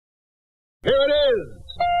Here it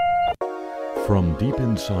is! From deep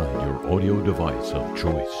inside your audio device of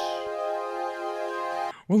choice.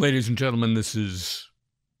 Well, ladies and gentlemen, this is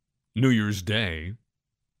New Year's Day,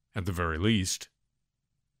 at the very least.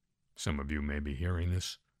 Some of you may be hearing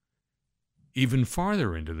this even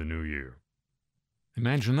farther into the new year.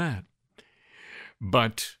 Imagine that.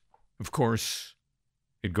 But, of course,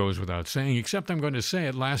 it goes without saying, except I'm going to say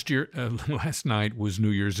it, last night was New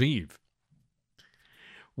Year's Eve,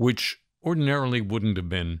 which ordinarily wouldn't have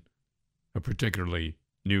been a particularly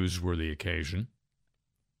newsworthy occasion,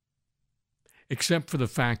 except for the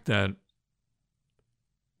fact that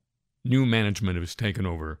new management has taken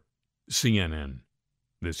over CNN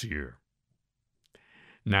this year.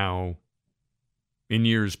 Now, in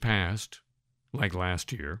years past, like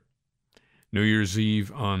last year, New Year's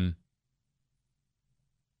Eve on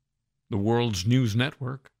the world's news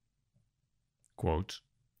network, quotes,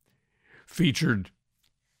 featured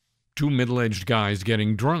two middle-aged guys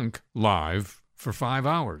getting drunk live for 5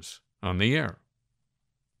 hours on the air.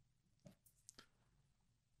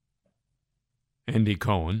 Andy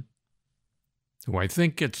Cohen, who I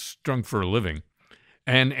think gets drunk for a living,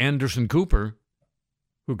 and Anderson Cooper,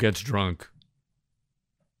 who gets drunk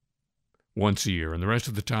once a year, and the rest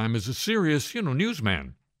of the time is a serious,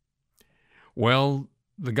 newsman. Well,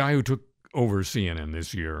 the guy who took over CNN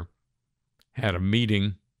this year had a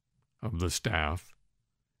meeting of the staff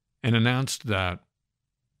and announced that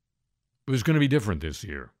it was going to be different this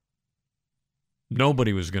year.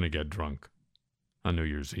 Nobody was going to get drunk on New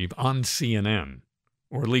Year's Eve on CNN,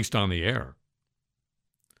 or at least on the air.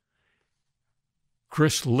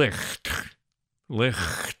 Chris Licht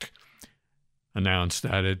announced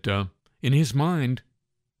that it, in his mind,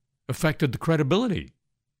 affected the credibility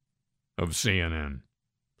of CNN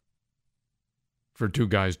for two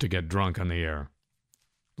guys to get drunk on the air,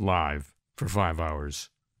 live, for 5 hours,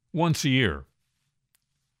 once a year.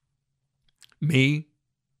 Me,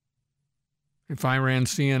 if I ran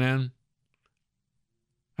CNN,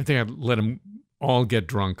 I think I'd let them all get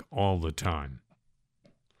drunk all the time,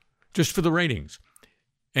 just for the ratings.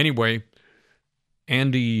 Anyway,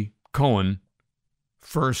 Andy Cohen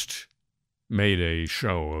first made a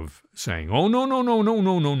show of saying, oh, no,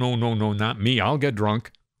 not me. I'll get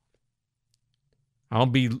drunk. I'll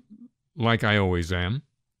be like I always am.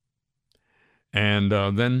 And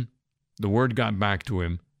then the word got back to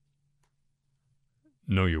him,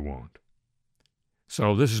 no, you won't.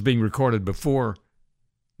 So this is being recorded before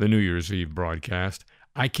the New Year's Eve broadcast.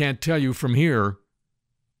 I can't tell you from here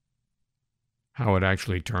how it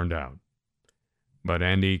actually turned out. But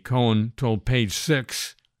Andy Cohen told Page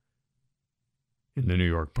 6 in the New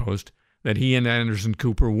York Post that he and Anderson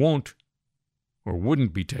Cooper won't or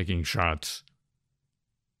wouldn't be taking shots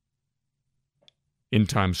in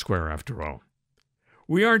Times Square after all.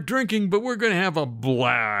 We aren't drinking, but we're going to have a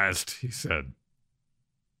blast, he said.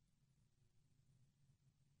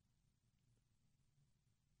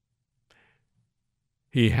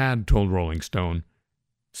 He had told Rolling Stone,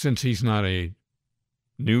 since he's not a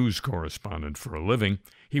news correspondent for a living,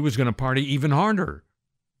 he was going to party even harder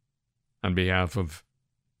on behalf of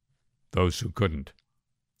those who couldn't.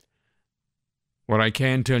 What I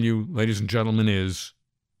can tell you, ladies and gentlemen, is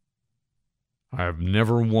I have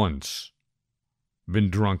never once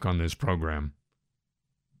been drunk on this program.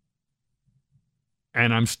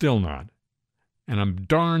 And I'm still not. And I'm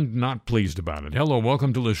darned not pleased about it. Hello,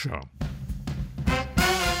 welcome to the show.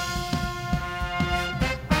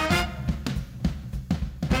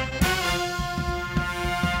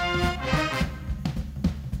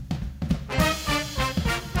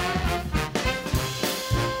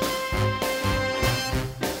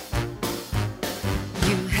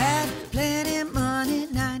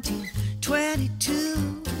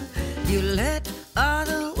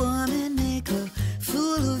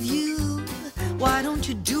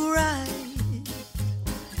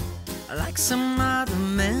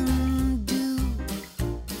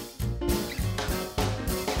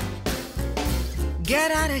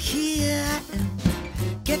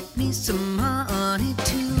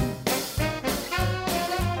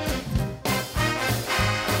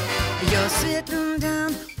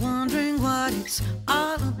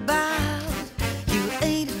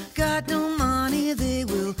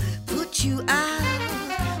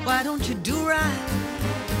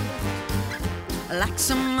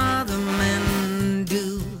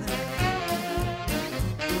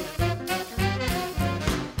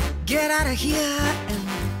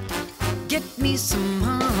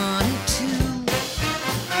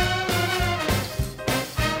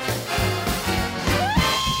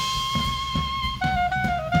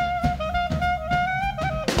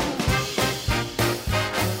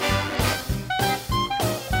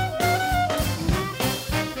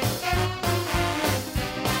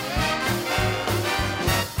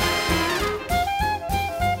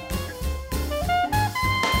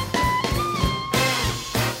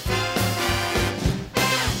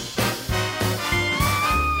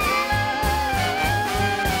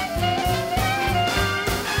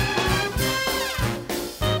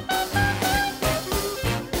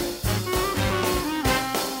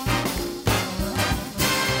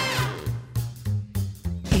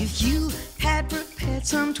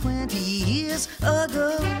 some 20 years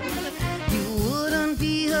ago. You wouldn't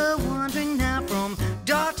be here wandering now from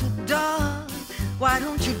door to door. Why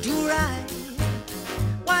don't you do right?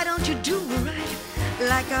 Why don't you do right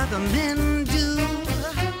like other men do?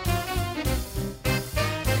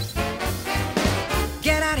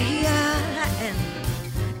 Get out of here and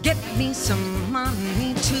get me some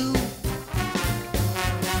money too.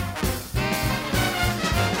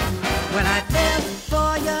 When I left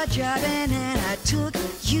for your job and I took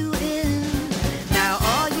you in, now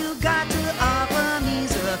all you got to offer me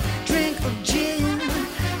is a drink of gin.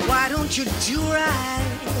 Why don't you do right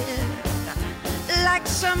like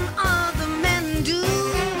some other men do?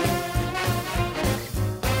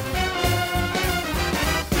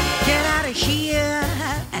 Get out of here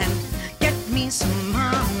and get me some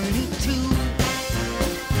money too.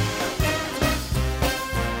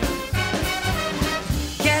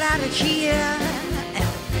 Get out of here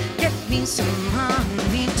and get me some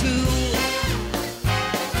money too.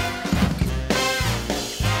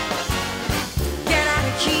 Get out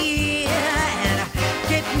of here and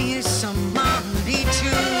get me some money too.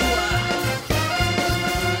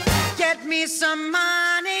 Get me some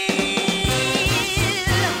money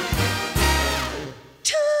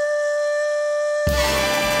too.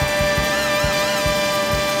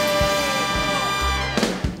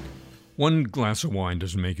 One glass of wine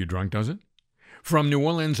doesn't make you drunk, does it? From New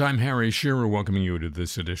Orleans, I'm Harry Shearer, welcoming you to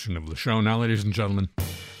this edition of the show. Now, ladies and gentlemen,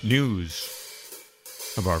 news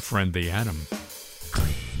of our friend the atom.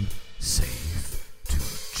 Clean, safe, too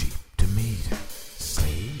cheap to meter.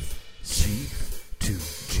 Slave, cheap, too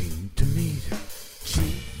cheap to meter.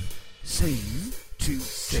 Cheap, safe, too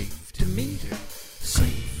safe to meter.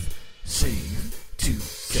 Slave, safe, too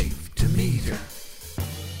safe to meter.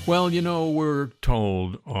 Well, you know, we're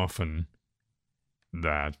told often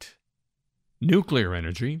that nuclear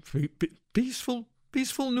energy, peaceful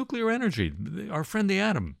nuclear energy, our friend the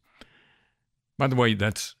atom. By the way,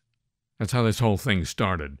 that's how this whole thing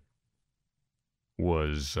started.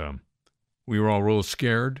 Was we were all real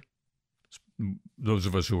scared, those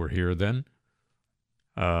of us who were here then,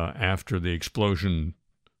 after the explosion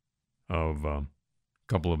of a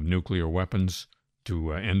couple of nuclear weapons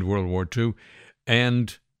to end World War II,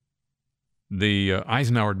 and the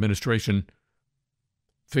Eisenhower administration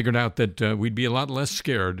figured out that we'd be a lot less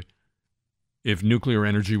scared if nuclear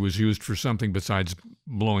energy was used for something besides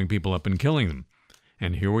blowing people up and killing them.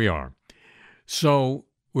 And here we are. So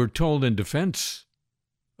we're told in defense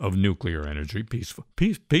of nuclear energy,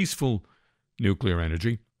 peaceful nuclear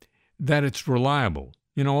energy, that it's reliable.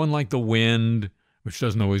 You know, unlike the wind, which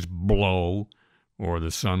doesn't always blow, or the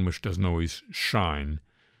sun, which doesn't always shine,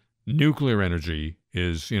 nuclear energy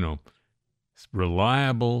is,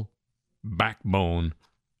 reliable backbone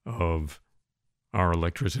of our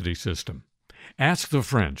electricity system. Ask the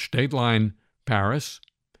French. Dateline Paris,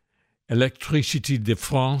 Électricité de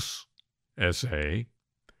France, SA,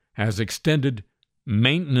 has extended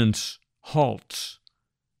maintenance halts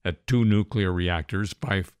at 2 nuclear reactors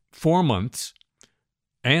by 4 months,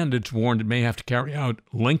 and it's warned it may have to carry out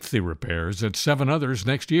lengthy repairs at 7 others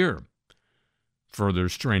next year, further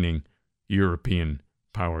straining European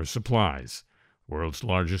power supplies. The world's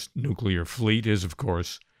largest nuclear fleet is, of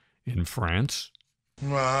course, in France.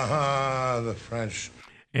 The French.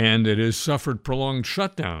 And it has suffered prolonged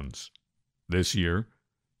shutdowns this year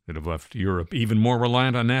that have left Europe even more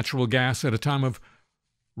reliant on natural gas at a time of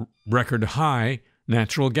record high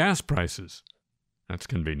natural gas prices. That's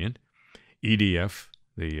convenient. EDF,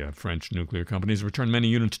 the French nuclear company, has returned many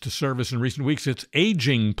units to service in recent weeks. Its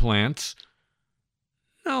aging plants,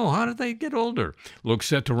 how did they get older? Look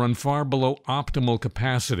set to run far below optimal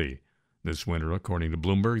capacity this winter, according to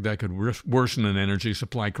Bloomberg. That could worsen an energy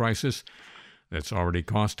supply crisis that's already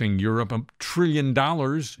costing Europe $1 trillion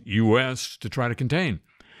U.S. to try to contain.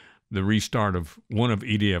 The restart of one of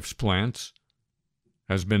EDF's plants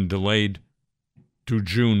has been delayed to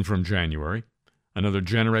June from January. Another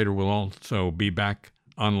generator will also be back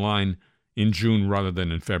online in June rather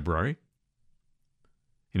than in February.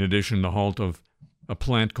 In addition, the halt of a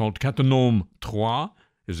plant called Cattenom 3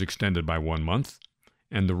 is extended by 1 month,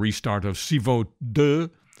 and the restart of Civaux 2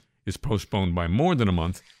 is postponed by more than a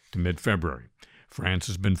month to mid-February. France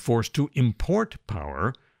has been forced to import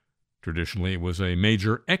power. Traditionally, it was a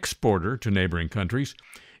major exporter to neighboring countries.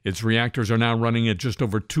 Its reactors are now running at just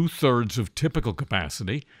over 2/3 of typical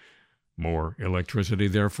capacity. More electricity,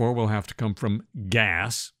 therefore, will have to come from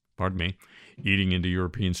gas, eating into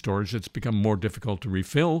European storage. It's become more difficult to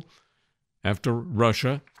refill after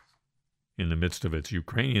Russia, in the midst of its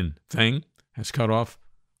Ukrainian thing, has cut off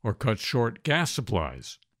or cut short gas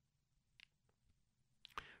supplies.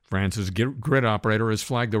 France's grid operator has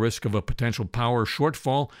flagged the risk of a potential power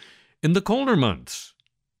shortfall in the colder months.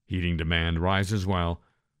 Heating demand rises while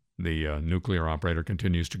the nuclear operator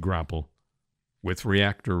continues to grapple with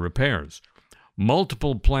reactor repairs.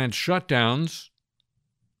 Multiple plant shutdowns,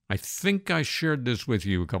 I think I shared this with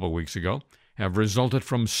you a couple of weeks ago, have resulted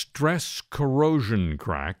from stress corrosion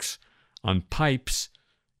cracks on pipes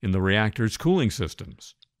in the reactor's cooling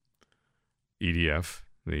systems. EDF,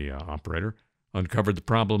 the operator, uncovered the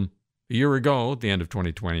problem a year ago at the end of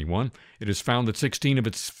 2021. It has found that 16 of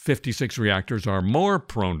its 56 reactors are more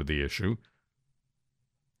prone to the issue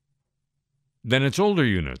than its older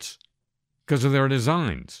units because of their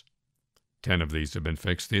designs. 10 of these have been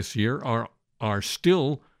fixed this year, are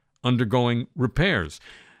still undergoing repairs.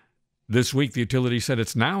 This week, the utility said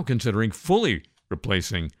it's now considering fully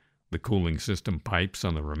replacing the cooling system pipes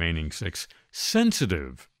on the remaining 6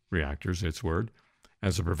 sensitive reactors, its word.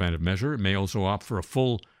 As a preventive measure, it may also opt for a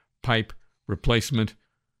full pipe replacement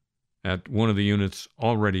at one of the units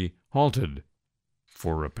already halted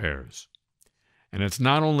for repairs. And it's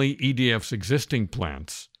not only EDF's existing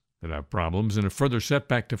plants that have problems. In a further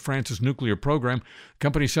setback to France's nuclear program, the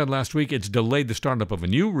company said last week it's delayed the startup of a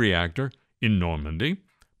new reactor in Normandy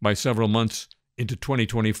by several months into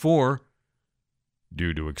 2024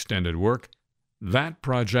 due to extended work. That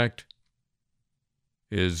project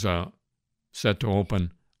is set to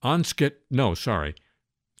open it's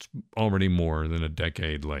already more than a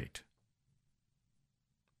decade late.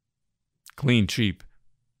 Clean, cheap,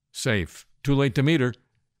 safe, too late to meet her,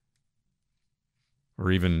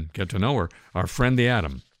 or even get to know her, our friend the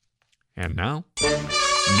Atom. And now,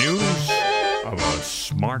 news of a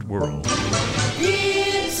smart world.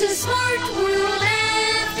 It's a smart world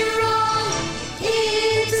after all.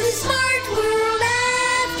 It's a smart world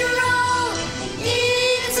after all.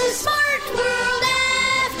 It's a smart world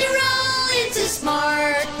after all. It's a smart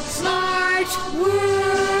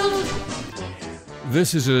world.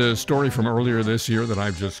 This is a story from earlier this year that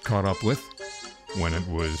I've just caught up with when it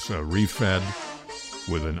was refed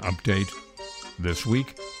with an update this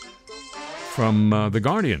week from The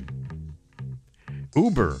Guardian.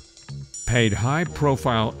 Uber paid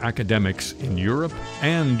high-profile academics in Europe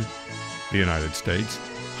and the United States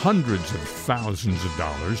hundreds of thousands of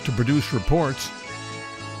dollars to produce reports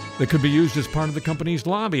that could be used as part of the company's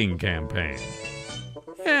lobbying campaign.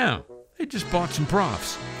 Yeah, they just bought some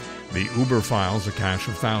profs. The Uber files, a cache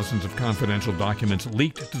of thousands of confidential documents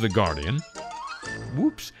leaked to The Guardian,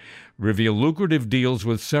 reveal lucrative deals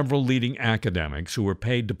with several leading academics who were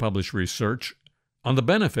paid to publish research on the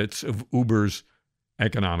benefits of Uber's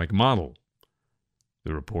economic model.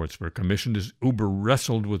 The reports were commissioned as Uber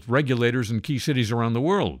wrestled with regulators in key cities around the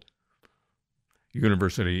world.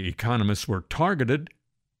 University economists were targeted,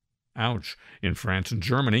 in France and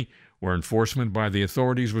Germany, where enforcement by the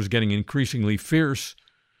authorities was getting increasingly fierce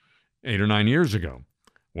 8 or 9 years ago.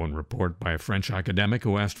 One report by a French academic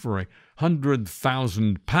who asked for a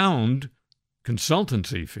 £100,000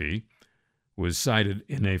 consultancy fee was cited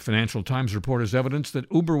in a Financial Times report as evidence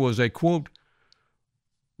that Uber was a, quote,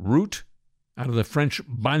 route out of the French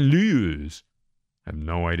banlieues. I have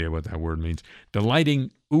no idea what that word means.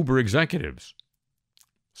 Delighting Uber executives.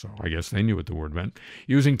 So I guess they knew what the word meant.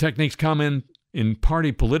 Using techniques common in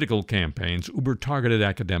party political campaigns, Uber targeted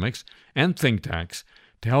academics and think tanks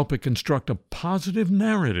to help it construct a positive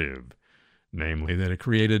narrative, namely that it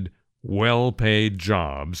created well-paid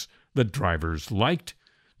jobs that drivers liked,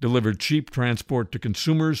 delivered cheap transport to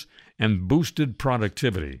consumers, and boosted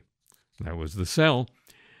productivity. That was the sell.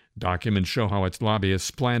 Documents show how its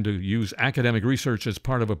lobbyists plan to use academic research as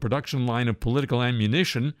part of a production line of political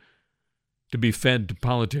ammunition to be fed to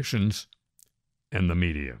politicians and the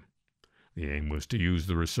media. The aim was to use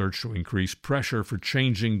the research to increase pressure for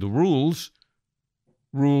changing the rules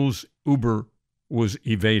Uber was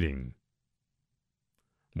evading.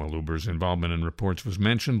 While Uber's involvement in reports was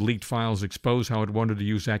mentioned, leaked files expose how it wanted to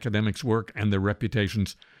use academics' work and their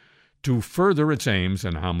reputations to further its aims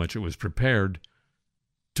and how much it was prepared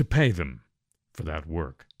to pay them for that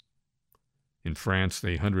work. In France,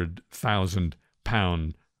 the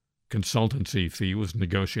 £100,000 consultancy fee was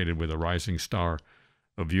negotiated with a rising star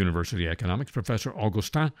of university economics, Professor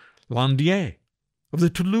Augustin Landier of the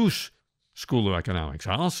Toulouse School of Economics.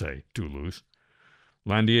 I'll say Toulouse.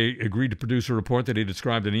 Landier agreed to produce a report that he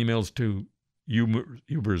described in emails to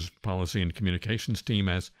Uber's policy and communications team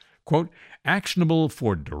as, quote, actionable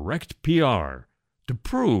for direct PR to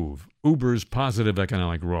prove Uber's positive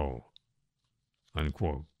economic role,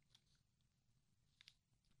 unquote.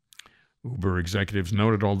 Uber executives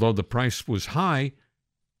noted although the price was high,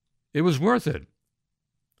 it was worth it,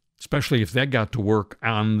 especially if they got to work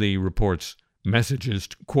on the report's messages,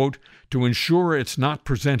 quote, to ensure it's not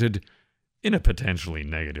presented in a potentially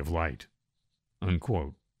negative light,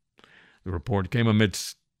 unquote. The report came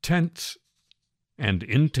amidst tense and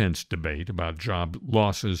intense debate about job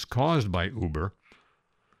losses caused by Uber,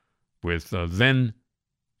 with then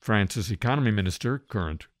France's economy minister,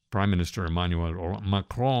 current Prime Minister Emmanuel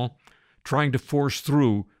Macron, trying to force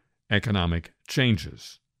through economic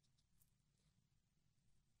changes.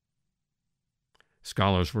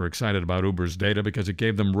 Scholars were excited about Uber's data because it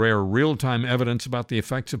gave them rare real-time evidence about the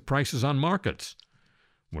effects of prices on markets,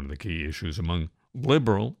 one of the key issues among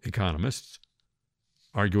liberal economists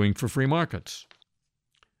arguing for free markets.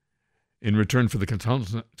 In return for the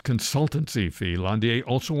consultancy fee, Landier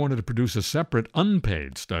also wanted to produce a separate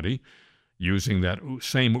unpaid study using that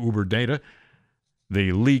same Uber data.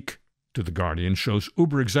 The leak to The Guardian shows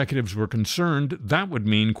Uber executives were concerned that would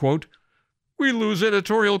mean, quote, we lose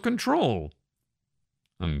editorial control,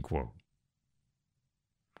 unquote.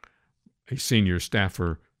 A senior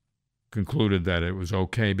staffer concluded that it was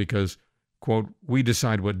okay because, quote, we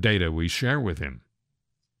decide what data we share with him,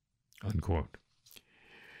 unquote.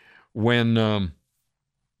 When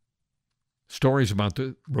stories about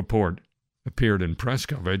the report appeared in press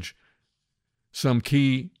coverage, some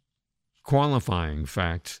key qualifying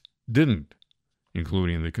facts didn't,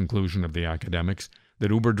 including the conclusion of the academics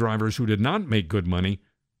that Uber drivers who did not make good money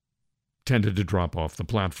tended to drop off the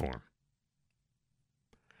platform.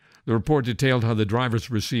 The report detailed how the drivers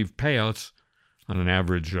received payouts on an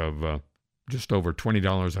average of just over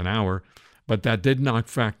 $20 an hour, but that did not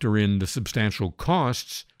factor in the substantial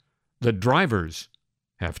costs that drivers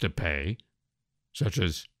have to pay, such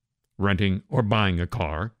as renting or buying a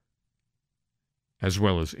car, as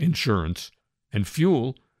well as insurance and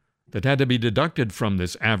fuel that had to be deducted from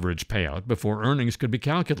this average payout before earnings could be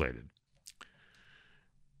calculated.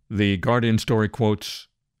 The Guardian story quotes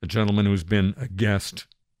a gentleman who's been a guest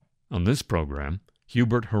on this program,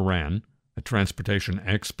 Hubert Horan, a transportation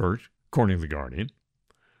expert, according to The Guardian,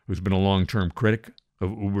 who's been a long-term critic of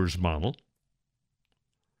Uber's model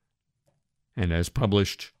and has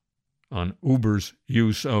published on Uber's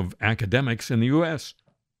use of academics in the U.S.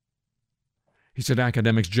 He said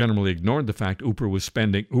academics generally ignored the fact Uber was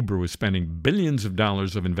spending billions of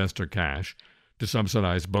dollars of investor cash to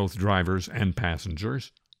subsidize both drivers and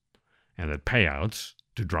passengers, and that payouts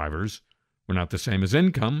to drivers were not the same as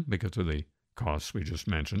income because of the costs we just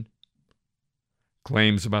mentioned.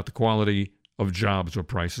 Claims about the quality of jobs or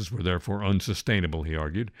prices were therefore unsustainable, he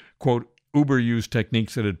argued. Quote, Uber used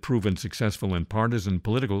techniques that had proven successful in partisan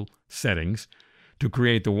political settings to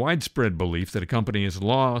create the widespread belief that a company has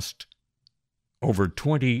lost over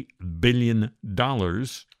 $20 billion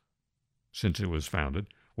since it was founded,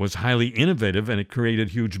 was highly innovative, and it created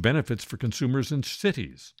huge benefits for consumers and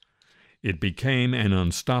cities. It became an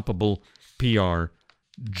unstoppable PR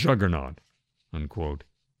juggernaut, unquote,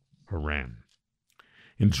 Horan.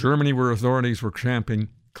 In Germany, where authorities were clamping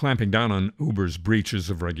down on Uber's breaches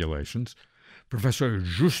of regulations, Professor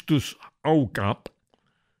Justus Aukap,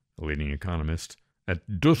 a leading economist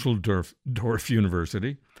at Dusseldorf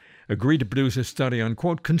University, agreed to produce a study on,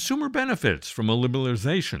 quote, consumer benefits from a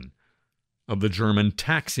liberalization of the German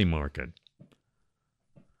taxi market.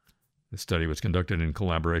 The study was conducted in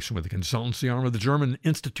collaboration with the consultancy arm of the German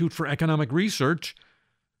Institute for Economic Research,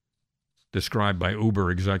 described by Uber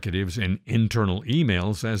executives in internal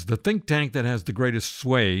emails as the think tank that has the greatest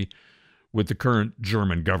sway with the current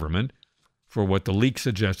German government for what the leak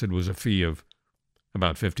suggested was a fee of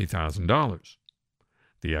about $50,000.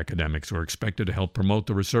 The academics were expected to help promote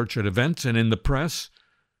the research at events and in the press,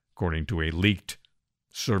 according to a leaked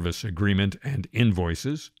service agreement and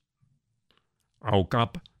invoices.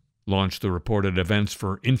 Aukap launched the report at events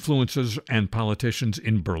for influencers and politicians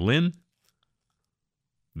in Berlin.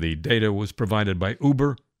 The data was provided by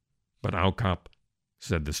Uber, but Aukap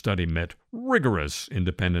said the study met rigorous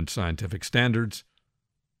independent scientific standards,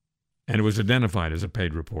 and it was identified as a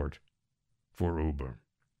paid report for Uber.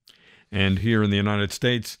 And here in the United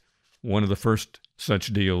States, one of the first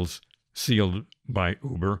such deals sealed by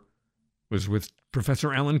Uber was with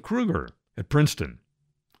Professor Alan Kruger at Princeton.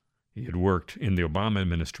 He had worked in the Obama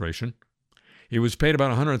administration. He was paid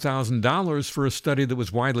about $100,000 for a study that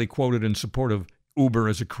was widely quoted in support of Uber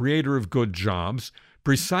as a creator of good jobs,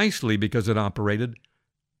 precisely because it operated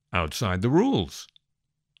outside the rules.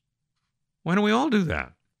 Why don't we all do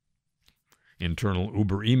that? Internal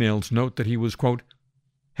Uber emails note that he was, quote,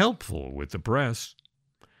 helpful with the press.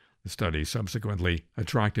 The study subsequently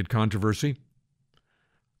attracted controversy.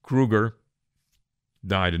 Kruger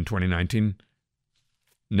died in 2019,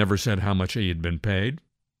 never said how much he had been paid.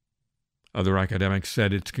 Other academics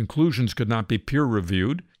said its conclusions could not be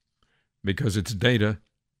peer-reviewed because its data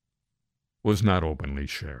was not openly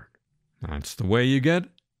shared. That's the way you get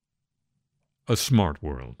a smart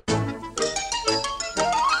world.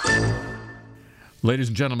 Ladies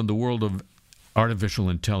and gentlemen, the world of artificial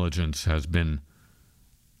intelligence has been,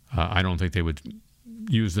 I don't think they would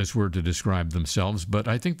use this word to describe themselves, but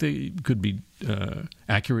I think they could be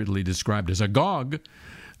accurately described as agog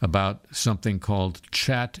about something called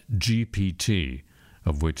ChatGPT,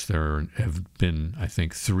 of which there have been, I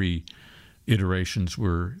think, 3 iterations.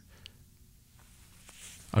 We're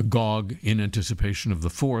agog in anticipation of the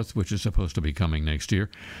 4th, which is supposed to be coming next year.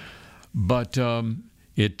 But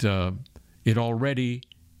it already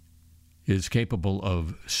is capable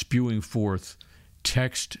of spewing forth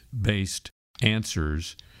text-based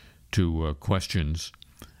answers to questions,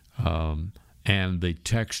 and the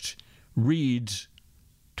text reads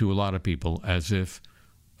to a lot of people as if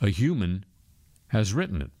a human has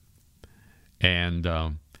written it.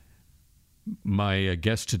 And my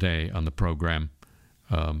guest today on the program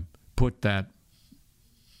put that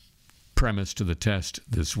premise to the test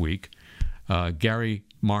this week. Gary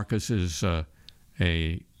Marcus is a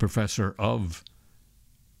professor of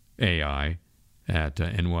AI at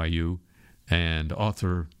NYU and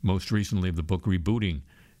author most recently of the book Rebooting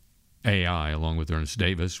AI, along with Ernest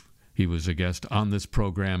Davis. He was a guest on this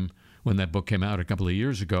program when that book came out a couple of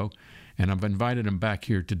years ago, and I've invited him back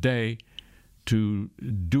here today to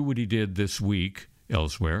do what he did this week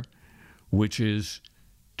elsewhere, which is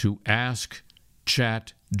to ask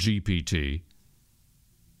ChatGPT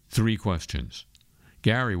 3 questions.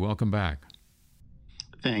 Gary, welcome back.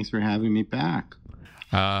 Thanks for having me back.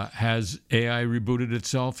 Has AI rebooted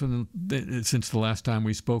itself since the last time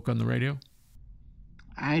we spoke on the radio?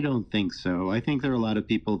 I don't think so. I think there are a lot of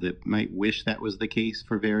people that might wish that was the case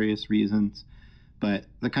for various reasons. But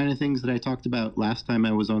the kind of things that I talked about last time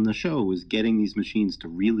I was on the show was getting these machines to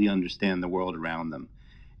really understand the world around them.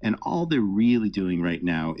 And all they're really doing right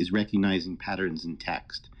now is recognizing patterns in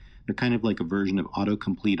text. They're kind of like a version of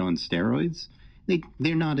autocomplete on steroids.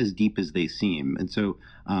 They're not as deep as they seem. And so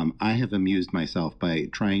I have amused myself by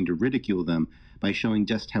trying to ridicule them by showing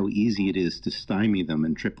just how easy it is to stymie them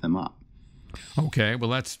and trip them up. Okay,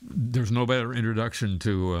 well, there's no better introduction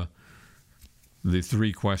to the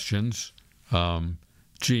 3 questions. One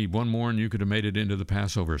more and you could have made it into the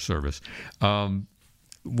Passover service.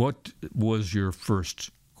 What was your first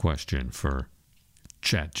question for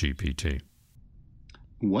ChatGPT?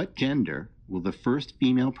 What gender will the first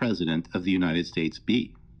female president of the United States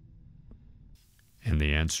be? And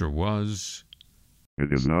the answer was...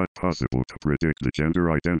 It is not possible to predict the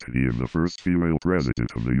gender identity of the first female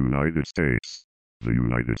president of the United States. The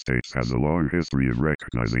United States has a long history of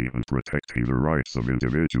recognizing and protecting the rights of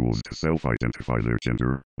individuals to self-identify their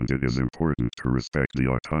gender, and it is important to respect the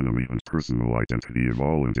autonomy and personal identity of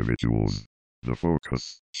all individuals. The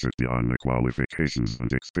focus should be on the qualifications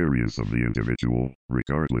and experience of the individual,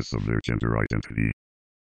 regardless of their gender identity.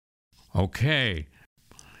 Okay.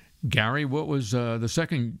 Gary, what was the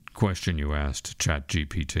second question you asked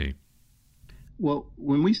ChatGPT? Well,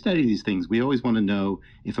 when we study these things, we always want to know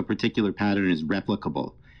if a particular pattern is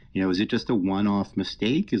replicable. Is it just a one-off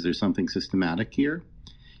mistake? Is there something systematic here?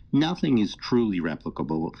 Nothing is truly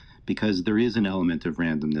replicable because there is an element of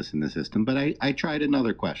randomness in the system. But I tried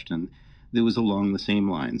another question that was along the same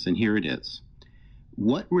lines, and here it is.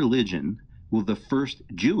 What religion will the first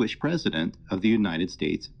Jewish president of the United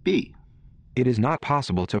States be? It is not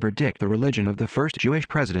possible to predict the religion of the first Jewish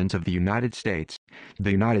president of the United States.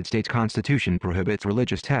 The United States Constitution prohibits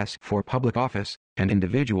religious tests for public office, and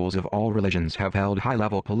individuals of all religions have held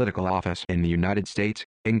high-level political office in the United States,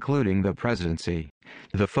 including the presidency.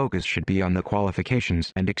 The focus should be on the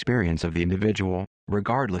qualifications and experience of the individual,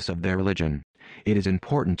 regardless of their religion. It is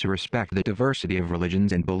important to respect the diversity of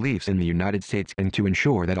religions and beliefs in the United States and to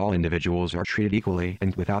ensure that all individuals are treated equally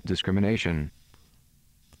and without discrimination.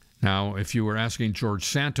 Now, if you were asking George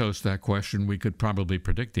Santos that question, we could probably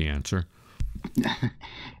predict the answer.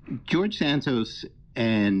 George Santos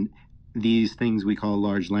and these things we call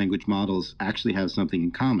large language models actually have something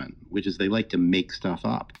in common, which is they like to make stuff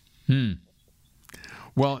up.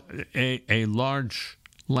 Well, a large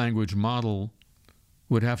language model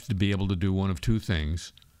would have to be able to do one of 2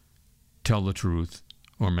 things: tell the truth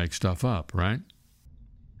or make stuff up, right?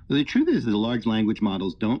 Well, the truth is that the large language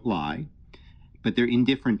models don't lie, but they're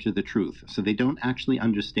indifferent to the truth. So they don't actually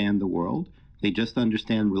understand the world. They just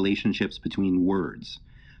understand relationships between words.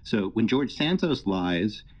 So when George Santos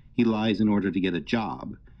lies, he lies in order to get a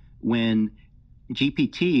job. When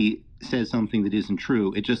GPT says something that isn't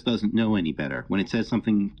true, it just doesn't know any better. When it says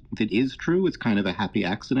something that is true, it's kind of a happy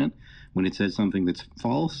accident. When it says something that's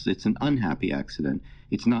false, it's an unhappy accident.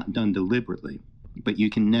 It's not done deliberately, but you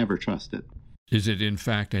can never trust it. Is it, in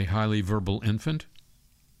fact, a highly verbal infant?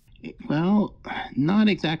 Well, not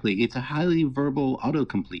exactly. It's a highly verbal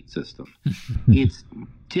autocomplete system. It's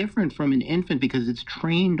different from an infant because it's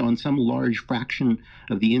trained on some large fraction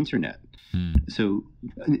of the internet. So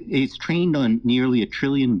it's trained on nearly 1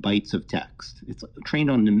 trillion bytes of text. It's trained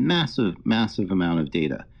on a massive, massive amount of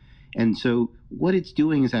data. And so what it's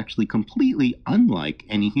doing is actually completely unlike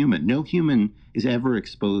any human. No human is ever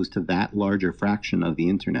exposed to that larger fraction of the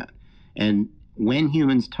internet. And when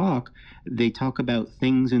humans talk, they talk about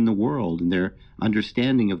things in the world and their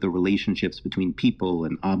understanding of the relationships between people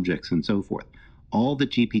and objects and so forth. All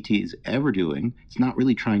that GPT is ever doing, it's not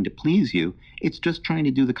really trying to please you. It's just trying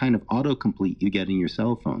to do the kind of autocomplete you get in your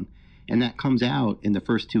cell phone. And that comes out in the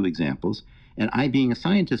first 2 examples. And I, being a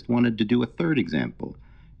scientist, wanted to do a 3rd example.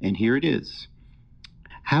 And here it is.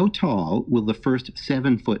 How tall will the first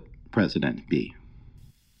 7-foot president be?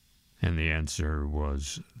 And the answer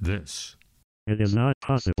was this. It is not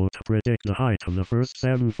possible to predict the height of the first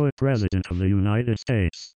 7-foot president of the United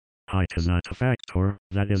States. Height is not a factor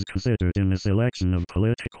that is considered in the selection of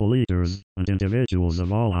political leaders, and individuals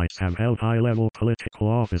of all heights have held high-level political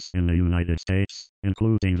office in the United States,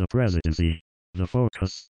 including the presidency. The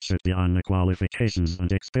focus should be on the qualifications and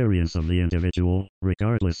experience of the individual,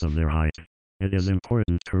 regardless of their height. It is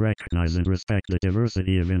important to recognize and respect the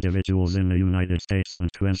diversity of individuals in the United States and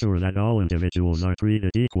to ensure that all individuals are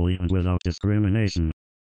treated equally and without discrimination.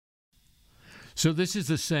 So this is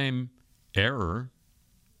the same error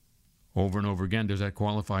over and over again. Does that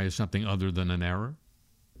qualify as something other than an error?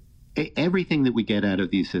 Everything that we get out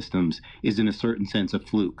of these systems is in a certain sense a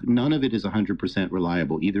fluke. None of it is 100%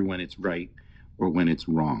 reliable, either when it's right or when it's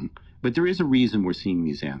wrong. But there is a reason we're seeing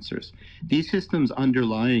these answers. These systems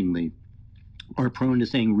underlyingly are prone to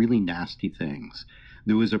saying really nasty things.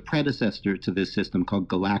 There was a predecessor to this system called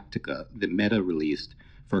Galactica that Meta released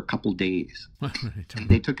for a couple days.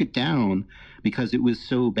 They took it down because it was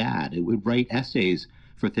so bad. It would write essays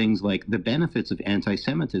for things like the benefits of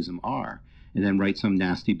anti-Semitism are, and then write some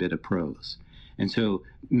nasty bit of prose. And so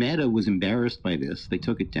Meta was embarrassed by this. They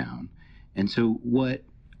took it down. And so what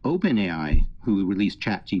OpenAI, who released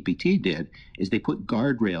ChatGPT, did is they put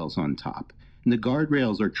guardrails on top. And the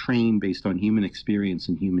guardrails are trained based on human experience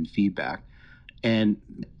and human feedback. And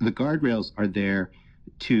the guardrails are there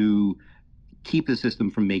to keep the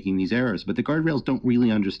system from making these errors. But the guardrails don't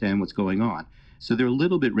really understand what's going on. So they're a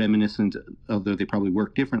little bit reminiscent, although they probably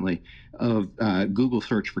work differently, of Google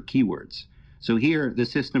search for keywords. So here, the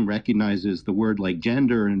system recognizes the word like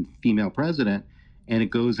gender and female president, and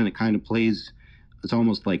it goes and it kind of plays, it's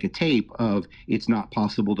almost like a tape of it's not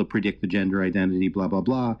possible to predict the gender identity, blah, blah,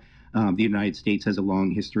 blah. The United States has a long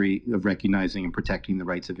history of recognizing and protecting the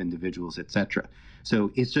rights of individuals, etc.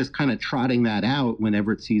 So it's just kind of trotting that out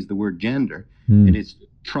whenever it sees the word gender. And it's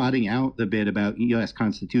trotting out the bit about U.S.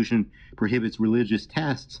 Constitution prohibits religious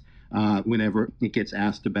tests whenever it gets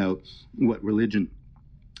asked about what religion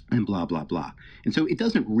and blah, blah, blah. And so it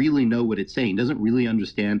doesn't really know what it's saying, doesn't really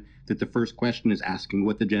understand that the first question is asking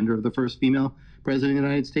what the gender of the first female president of the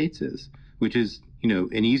United States is, which is,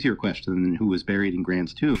 an easier question than who was buried in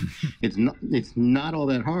Grant's tomb. It's not all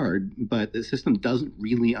that hard, but the system doesn't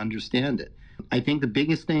really understand it. I think the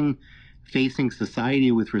biggest thing facing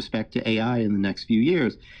society with respect to AI in the next few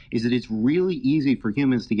years is that it's really easy for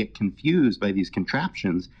humans to get confused by these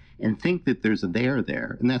contraptions and think that there's a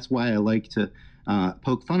there. And that's why I like to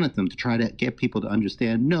poke fun at them, to try to get people to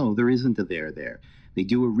understand, no, there isn't a there. They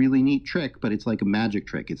do a really neat trick, but it's like a magic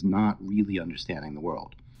trick. It's not really understanding the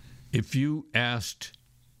world. If you asked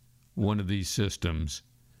one of these systems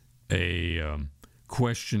a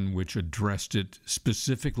question which addressed it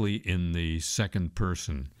specifically in the second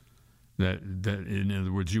person, that in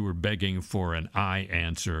other words, you were begging for an I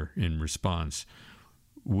answer in response,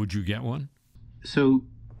 would you get one? So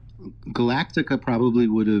Galactica probably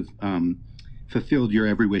would have fulfilled your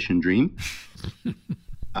every wish and dream.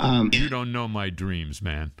 You don't know my dreams,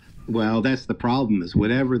 man. Well, that's the problem, is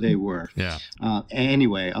whatever they were. Yeah.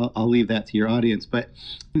 Anyway, I'll leave that to your audience. But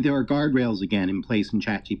there are guardrails, again, in place in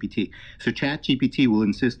ChatGPT. So ChatGPT will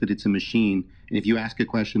insist that it's a machine. And if you ask it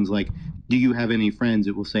questions like, do you have any friends?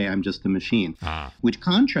 It will say, I'm just a machine. Which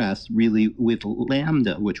contrasts really with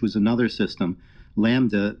LaMDA, which was another system.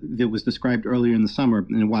 LaMDA, that was described earlier in the summer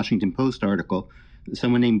in a Washington Post article.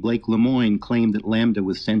 Someone named Blake Lemoine claimed that LaMDA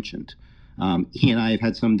was sentient. He and I have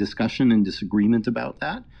had some discussion and disagreement about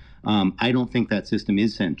that. I don't think that system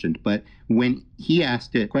is sentient, but when he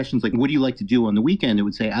asked it questions like, what do you like to do on the weekend? It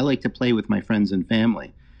would say, I like to play with my friends and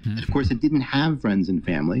family. And of course, it didn't have friends and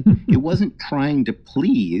family. It wasn't trying to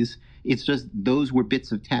please. It's just those were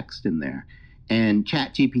bits of text in there. And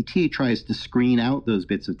ChatGPT tries to screen out those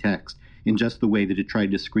bits of text in just the way that it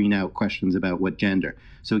tried to screen out questions about what gender.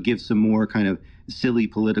 So it gives some more kind of silly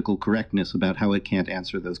political correctness about how it can't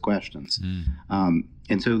answer those questions.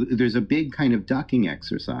 And so there's a big kind of ducking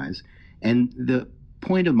exercise. And the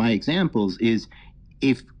point of my examples is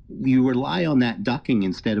if you rely on that ducking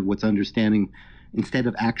instead of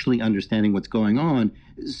actually understanding what's going on,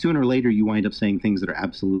 sooner or later you wind up saying things that are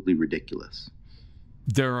absolutely ridiculous.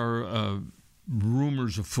 There are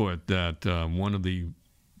rumors afoot that one of the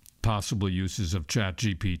possible uses of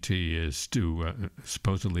ChatGPT is to,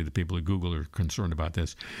 supposedly the people at Google are concerned about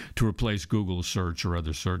this, to replace Google search or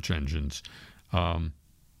other search engines.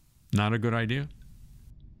 Not a good idea?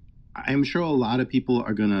 I'm sure a lot of people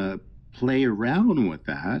are going to play around with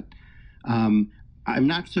that. I'm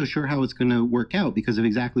not so sure how it's going to work out because of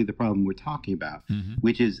exactly the problem we're talking about,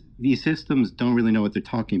 which is these systems don't really know what they're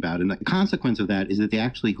talking about. And the consequence of that is that they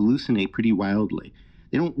actually hallucinate pretty wildly.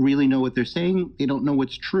 They don't really know what they're saying. They don't know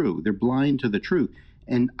what's true. They're blind to the truth.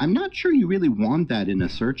 And I'm not sure you really want that in a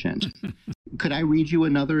search engine. Could I read you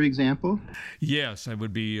another example? Yes, I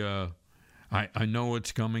would be. I know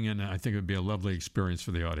it's coming, and I think it would be a lovely experience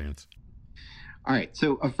for the audience. All right.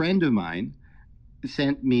 So a friend of mine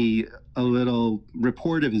sent me a little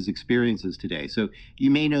report of his experiences today. So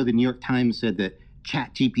you may know the New York Times said that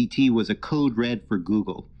ChatGPT was a code red for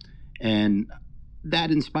Google. And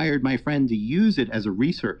that inspired my friend to use it as a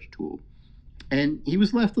research tool. And he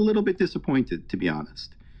was left a little bit disappointed, to be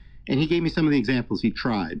honest. And he gave me some of the examples he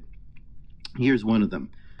tried. Here's one of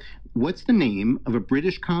them. What's the name of a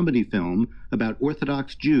British comedy film about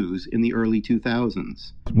Orthodox Jews in the early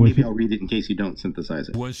 2000s? Maybe I'll read it in case you don't synthesize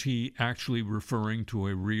it. Was he actually referring to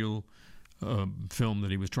a real film that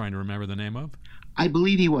he was trying to remember the name of? I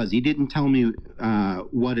believe he was. He didn't tell me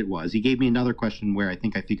what it was. He gave me another question where I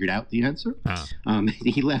think I figured out the answer.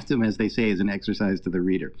 He left them, as they say, as an exercise to the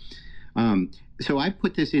reader. So I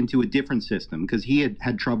put this into a different system because he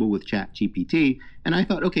had trouble with ChatGPT, and I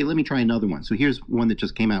thought, okay, let me try another one. So here's one that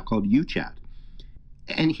just came out called UChat.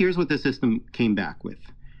 And here's what the system came back with.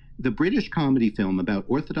 The British comedy film about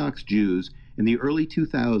Orthodox Jews in the early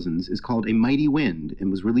 2000s is called A Mighty Wind and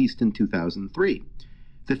was released in 2003.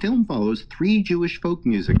 The film follows 3 Jewish folk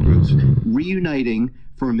music groups reuniting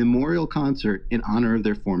for a memorial concert in honor of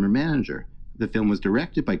their former manager. The film was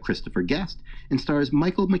directed by Christopher Guest and stars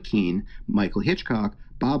Michael McKean, Michael Hitchcock,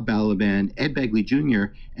 Bob Balaban, Ed Begley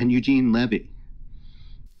Jr., and Eugene Levy.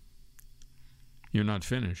 You're not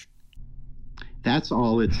finished. That's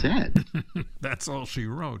all it said. That's all she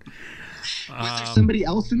wrote. Was there somebody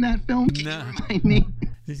else in that film? Can you remind me?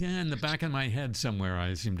 Yeah, in the back of my head somewhere,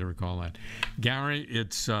 I seem to recall that. Gary,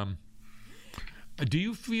 it's... do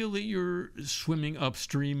you feel that you're swimming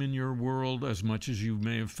upstream in your world as much as you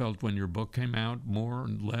may have felt when your book came out, more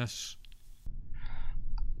and less?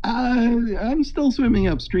 I'm still swimming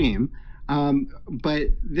upstream, but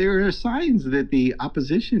there are signs that the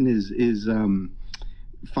opposition is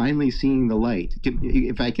finally seeing the light.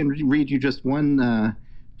 If I can read you just one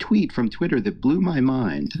tweet from Twitter that blew my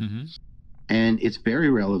mind, and it's very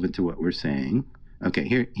relevant to what we're saying. Okay,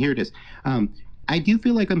 here it is. I do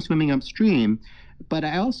feel like I'm swimming upstream, but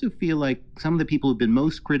I also feel like some of the people who've been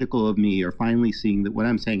most critical of me are finally seeing that what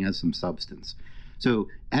I'm saying has some substance. So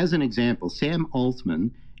as an example, Sam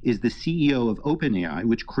Altman is the CEO of OpenAI,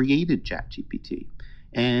 which created ChatGPT.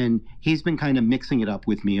 And he's been kind of mixing it up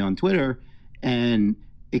with me on Twitter and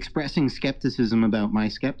expressing skepticism about my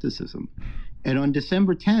skepticism. And on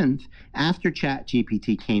December 10th, after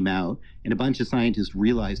ChatGPT came out and a bunch of scientists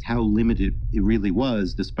realized how limited it really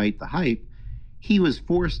was despite the hype, he was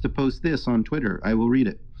forced to post this on Twitter. I will read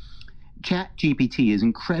it. ChatGPT is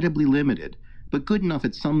incredibly limited, but good enough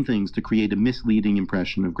at some things to create a misleading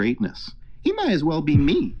impression of greatness. He might as well be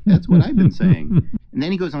me. That's what I've been saying. And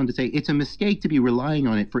then he goes on to say, it's a mistake to be relying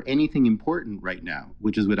on it for anything important right now,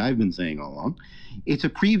 which is what I've been saying all along. It's a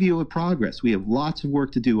preview of progress. We have lots of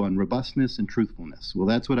work to do on robustness and truthfulness. Well,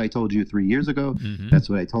 that's what I told you 3 years ago. That's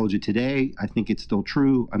what I told you today. I think it's still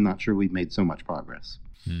true. I'm not sure we've made so much progress.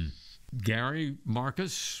 Gary,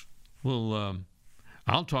 Marcus,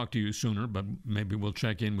 I'll talk to you sooner, but maybe we'll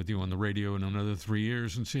check in with you on the radio in another 3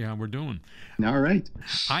 years and see how we're doing. All right.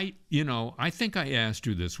 I think I asked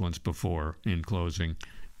you this once before in closing,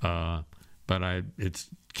 but it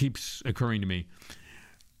keeps occurring to me.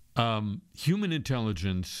 Human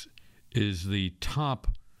intelligence is the top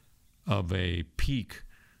of a peak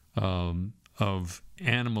of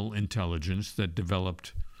animal intelligence that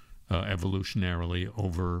developed evolutionarily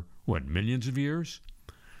over, millions of years?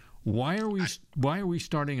 Why are we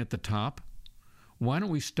starting at the top? Why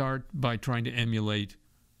don't we start by trying to emulate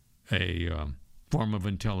a form of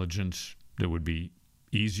intelligence that would be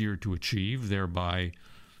easier to achieve, thereby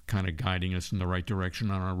kind of guiding us in the right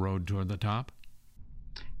direction on our road toward the top?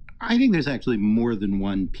 I think there's actually more than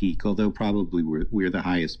one peak, although probably we're the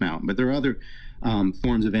highest mountain. But there are other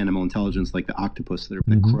forms of animal intelligence like the octopus,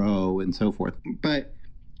 the crow, and so forth. But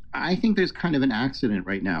I think there's kind of an accident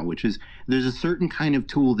right now, which is there's a certain kind of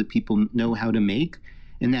tool that people know how to make,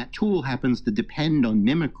 and that tool happens to depend on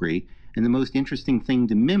mimicry. And the most interesting thing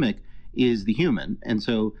to mimic is the human. And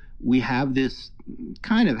so we have this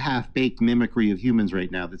kind of half-baked mimicry of humans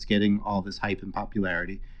right now that's getting all this hype and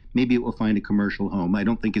popularity. Maybe it will find a commercial home. I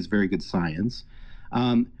don't think it's very good science.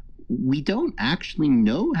 We don't actually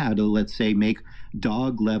know how to, let's say, make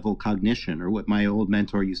dog-level cognition, or what my old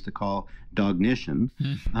mentor used to call dognition.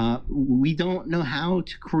 We don't know how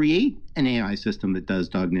to create an AI system that does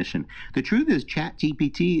dognition. The truth is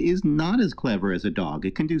ChatGPT is not as clever as a dog.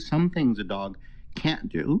 It can do some things a dog can't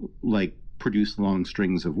do, like produce long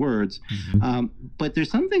strings of words. But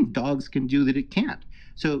there's some things dogs can do that it can't.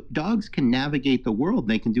 So dogs can navigate the world.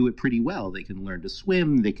 They can do it pretty well. They can learn to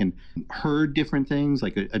swim. They can herd different things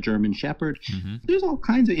like a German Shepherd. There's all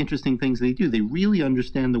kinds of interesting things they do. They really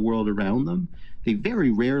understand the world around them. They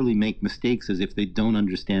very rarely make mistakes as if they don't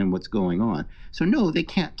understand what's going on. So no, they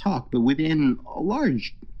can't talk, but within a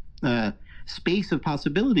large space of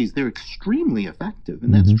possibilities, they're extremely effective.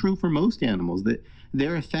 And that's true for most animals, that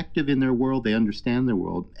they're effective in their world. They understand their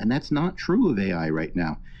world. And that's not true of AI right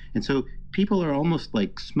now. And so people are almost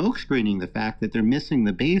like smokescreening the fact that they're missing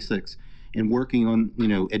the basics and working on,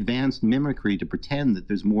 advanced mimicry to pretend that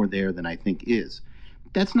there's more there than I think is.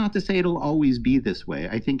 That's not to say it'll always be this way.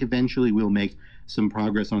 I think eventually we'll make some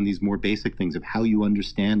progress on these more basic things of how you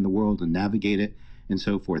understand the world and navigate it and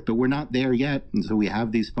so forth. But we're not there yet. And so we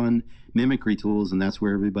have these fun mimicry tools, and that's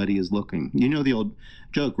where everybody is looking. You know the old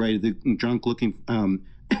joke, right? The drunk looking,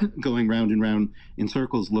 going round and round in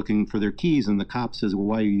circles looking for their keys, and the cop says, well,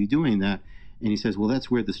 why are you doing that? And he says, well,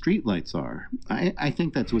 that's where the streetlights are. I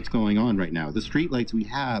think that's what's going on right now. The streetlights we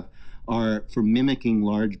have are for mimicking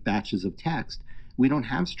large batches of text. We don't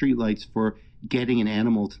have streetlights for getting an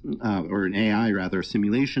animal, or an AI rather, a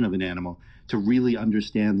simulation of an animal, to really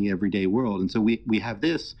understand the everyday world. And so we have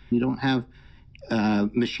this. We don't have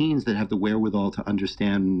machines that have the wherewithal to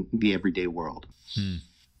understand the everyday world.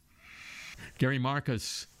 Gary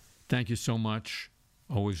Marcus, thank you so much.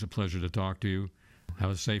 Always a pleasure to talk to you.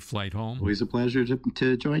 Have a safe flight home. Always a pleasure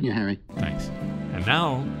to join you, Harry. Thanks. And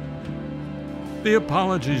now, the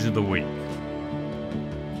apologies of the week.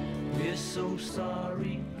 We're so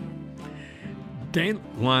sorry.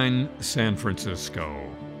 Dateline San Francisco.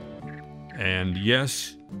 And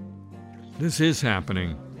yes, this is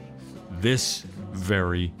happening this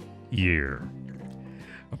very year.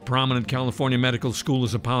 A prominent California medical school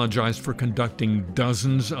has apologized for conducting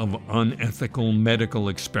dozens of unethical medical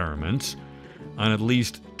experiments on at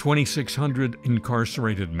least 2,600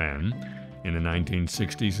 incarcerated men in the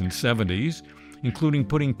 1960s and 70s, including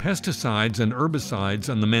putting pesticides and herbicides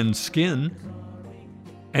on the men's skin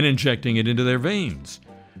and injecting it into their veins.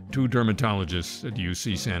 2 dermatologists at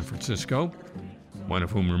UC San Francisco, one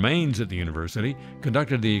of whom remains at the university,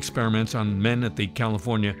 conducted the experiments on men at the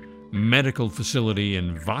California Medical Facility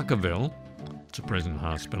in Vacaville. It's a prison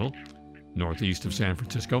hospital northeast of San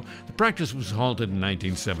Francisco. The practice was halted in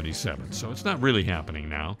 1977, so it's not really happening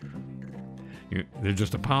now. They're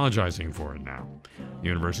just apologizing for it now. The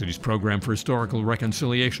university's Program for Historical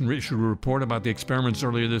Reconciliation issued a report about the experiments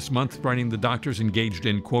earlier this month, writing the doctors engaged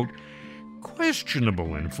in, quote,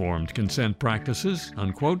 questionable informed consent practices,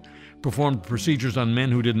 unquote, performed procedures on men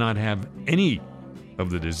who did not have any of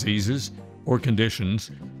the diseases or conditions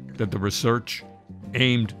that the research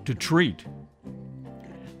aimed to treat.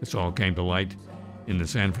 This all came to light in the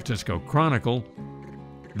San Francisco Chronicle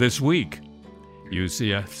this week.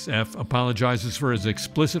 UCSF apologizes for its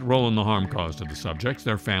explicit role in the harm caused to the subjects,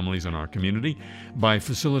 their families, and our community by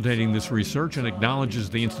facilitating this research, and acknowledges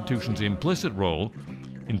the institution's implicit role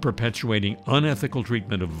in perpetuating unethical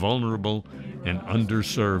treatment of vulnerable and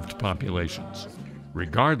underserved populations,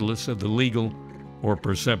 regardless of the legal or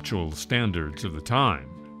perceptual standards of the time.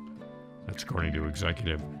 That's according to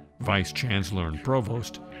Executive Vice Chancellor and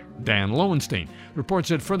Provost Dan Lowenstein. The report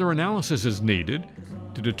said further analysis is needed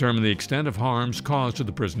to determine the extent of harms caused to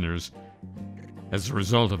the prisoners as a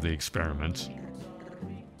result of the experiments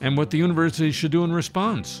and what the university should do in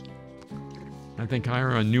response. I think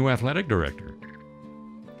hire a new athletic director.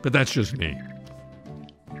 But that's just me.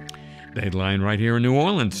 Dateline right here in New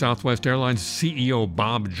Orleans. Southwest Airlines CEO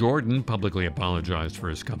Bob Jordan publicly apologized for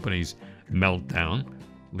his company's meltdown,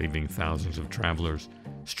 leaving thousands of travelers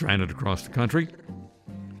stranded across the country.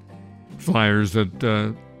 Flyers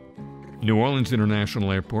that New Orleans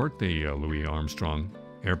International Airport, the Louis Armstrong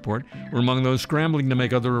Airport, were among those scrambling to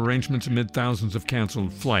make other arrangements amid thousands of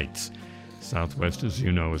canceled flights. Southwest, as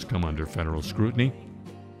you know, has come under federal scrutiny.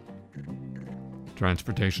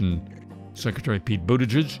 Transportation Secretary Pete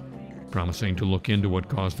Buttigieg promising to look into what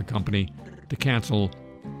caused the company to cancel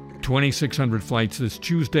 2,600 flights this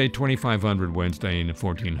Tuesday, 2,500 Wednesday, and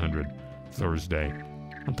 1,400 Thursday,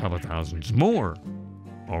 on top of thousands more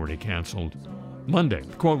already canceled Monday.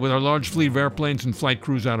 Quote, with our large fleet of airplanes and flight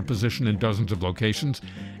crews out of position in dozens of locations,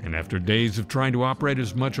 and after days of trying to operate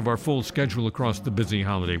as much of our full schedule across the busy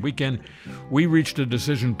holiday weekend, we reached a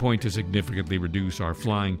decision point to significantly reduce our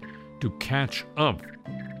flying to catch up,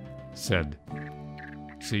 said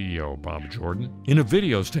CEO Bob Jordan in a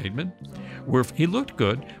video statement. He looked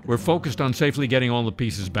good. We're focused on safely getting all the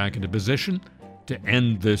pieces back into position to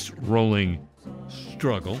end this rolling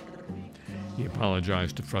struggle. He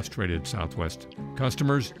apologized to frustrated Southwest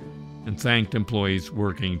customers and thanked employees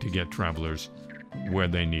working to get travelers where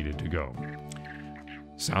they needed to go.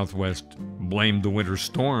 Southwest blamed the winter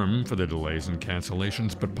storm for the delays and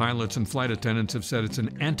cancellations, but pilots and flight attendants have said it's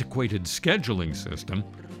an antiquated scheduling system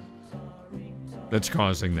that's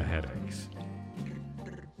causing the headaches.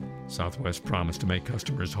 Southwest promised to make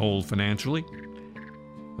customers whole financially.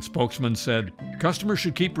 A spokesman said customers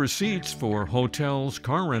should keep receipts for hotels,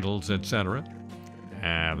 car rentals, etc.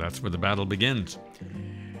 That's where the battle begins.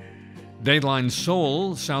 Dateline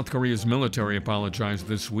Seoul, South Korea's military apologized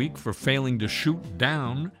this week for failing to shoot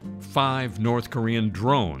down 5 North Korean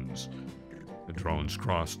drones. The drones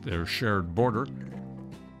crossed their shared border,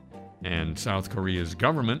 and South Korea's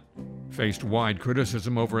government faced wide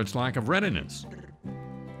criticism over its lack of readiness.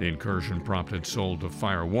 The incursion prompted Seoul to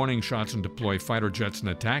fire warning shots and deploy fighter jets and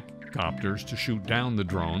attack copters to shoot down the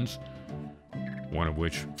drones, one of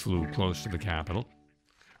which flew close to the capital.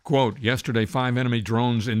 Quote, yesterday 5 enemy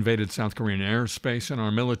drones invaded South Korean airspace and our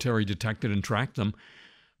military detected and tracked them,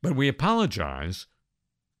 but we apologize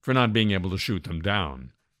for not being able to shoot them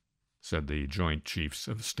down, said the Joint Chiefs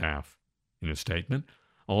of Staff in a statement.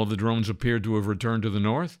 All of the drones appeared to have returned to the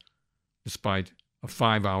north, despite a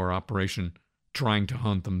 5-hour operation trying to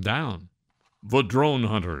hunt them down. The Drone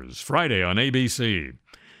Hunters, Friday on ABC.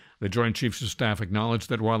 The Joint Chiefs of Staff acknowledged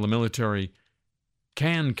that while the military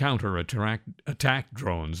can counter-attack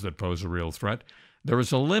drones that pose a real threat, there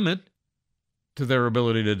is a limit to their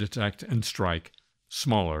ability to detect and strike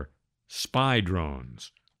smaller spy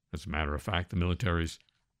drones. As a matter of fact, the military's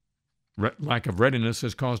lack of readiness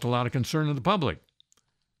has caused a lot of concern in the public,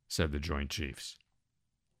 said the Joint Chiefs.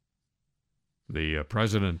 The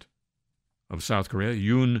president of South Korea,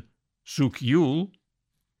 Yoon Suk-yeol,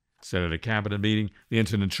 said at a cabinet meeting the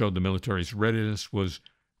incident showed the military's readiness was,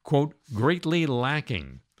 quote, greatly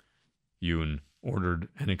lacking. Yoon ordered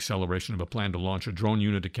an acceleration of a plan to launch a drone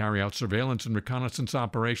unit to carry out surveillance and reconnaissance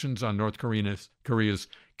operations on North Korea's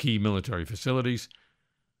key military facilities.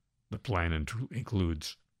 The plan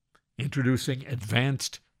includes introducing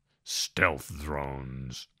advanced stealth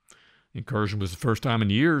drones. The incursion was the first time in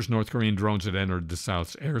years North Korean drones had entered the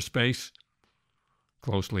South's airspace,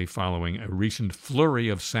 closely following a recent flurry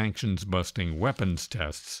of sanctions-busting weapons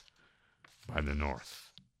tests by the North.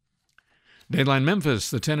 Dateline Memphis,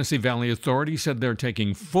 the Tennessee Valley Authority said they're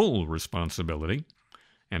taking full responsibility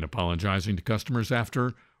and apologizing to customers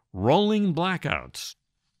after rolling blackouts.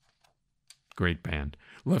 Great band.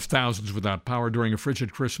 Left thousands without power during a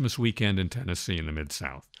frigid Christmas weekend in Tennessee in the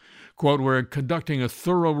Mid-South. Quote, we're conducting a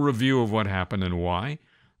thorough review of what happened and why,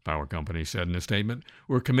 power company said in a statement.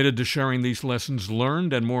 We're committed to sharing these lessons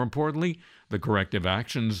learned and, more importantly, the corrective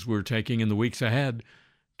actions we're taking in the weeks ahead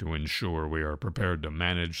to ensure we are prepared to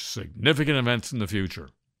manage significant events in the future.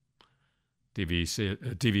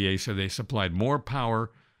 TVA said they supplied more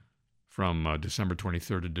power from December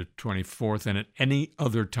 23rd to 24th than at any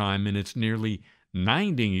other time in its nearly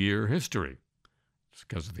 90-year history. It's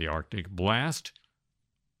because of the Arctic blast.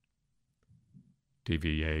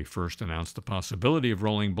 TVA first announced the possibility of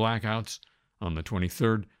rolling blackouts on the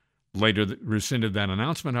 23rd. Later rescinded that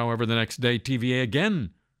announcement. However, the next day, TVA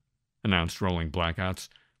again announced rolling blackouts,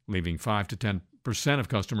 leaving 5 to 10% of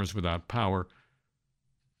customers without power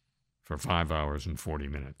for 5 hours and 40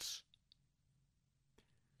 minutes.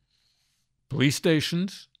 Police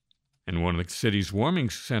stations and one of the city's warming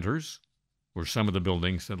centers were some of the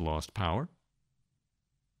buildings that lost power,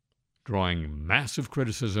 drawing massive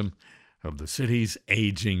criticism of the city's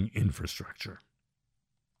aging infrastructure.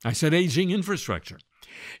 I said aging infrastructure.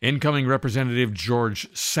 Incoming Representative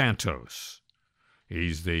George Santos,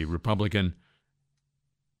 he's the Republican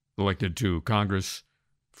elected to Congress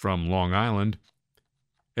from Long Island,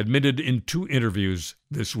 admitted in 2 interviews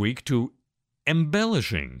this week to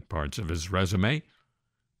embellishing parts of his resume,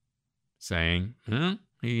 saying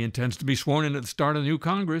he intends to be sworn in at the start of the new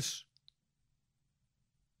Congress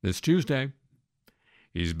this Tuesday.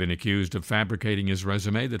 He's been accused of fabricating his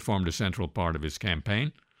resume that formed a central part of his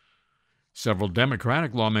campaign. Several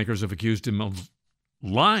Democratic lawmakers have accused him of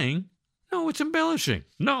lying. No, it's embellishing.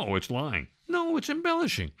 No, it's lying. No, it's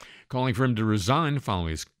embellishing. Calling for him to resign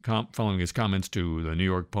following his comments to the New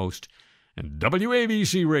York Post and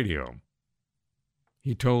WABC Radio.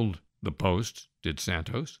 He told the Post, did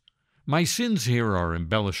Santos, "My sins here are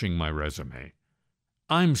embellishing my resume.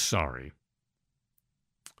 I'm sorry."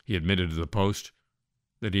 He admitted to the Post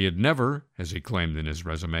that he had never, as he claimed in his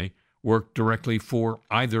resume, worked directly for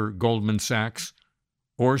either Goldman Sachs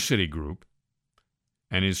or Citigroup,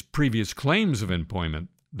 and his previous claims of employment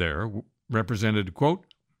there represented, quote,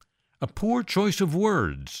 "a poor choice of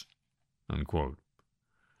words," unquote.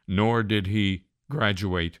 Nor did he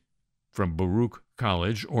graduate from Baruch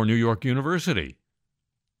College or New York University,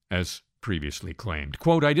 as previously claimed.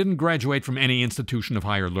 Quote, "I didn't graduate from any institution of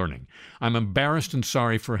higher learning. I'm embarrassed and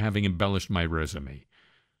sorry for having embellished my resume.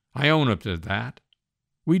 I own up to that.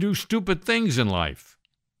 We do stupid things in life,"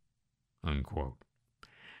 unquote.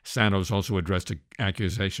 Santos also addressed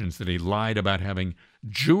accusations that he lied about having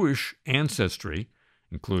Jewish ancestry,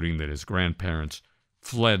 including that his grandparents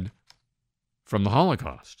fled from the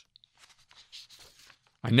Holocaust.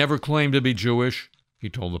 "I never claimed to be Jewish," he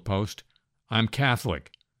told the Post. "I'm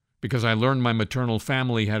Catholic. Because I learned my maternal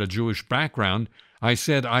family had a Jewish background, I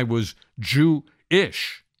said I was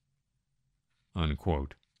Jew-ish,"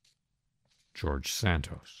 unquote. George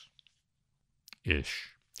Santos. Ish.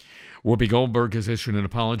 Whoopi Goldberg has issued an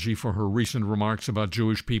apology for her recent remarks about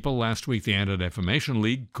Jewish people. Last week, the Anti-Defamation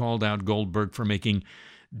League called out Goldberg for making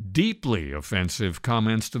deeply offensive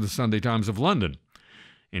comments to the Sunday Times of London.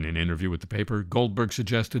 In an interview with the paper, Goldberg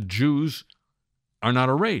suggested Jews are not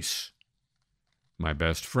a race. "My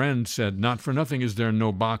best friend said, 'Not for nothing is there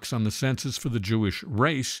no box on the census for the Jewish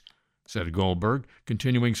race,'" said Goldberg,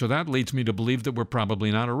 continuing, "So that leads me to believe that we're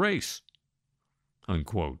probably not a race,"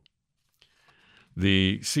 unquote.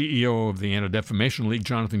 The CEO of the Anti-Defamation League,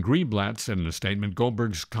 Jonathan Greenblatt, said in a statement,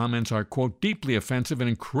 Goldberg's comments are, quote, "deeply offensive and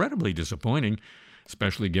incredibly disappointing,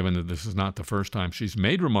 especially given that this is not the first time she's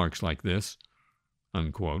made remarks like this,"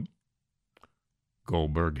 unquote.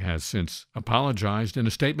 Goldberg has since apologized in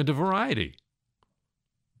a statement to Variety.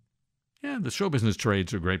 Yeah, the show business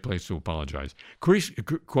trades are a great place to apologize.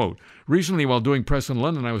 Quote, "Recently, while doing press in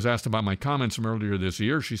London, I was asked about my comments from earlier this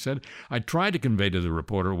year," she said. "I tried to convey to the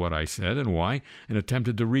reporter what I said and why, and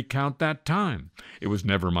attempted to recount that time. It was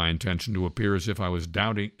never my intention to appear as if I was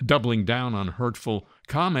doubling down on hurtful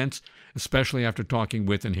comments, especially after talking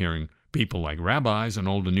with and hearing people like rabbis and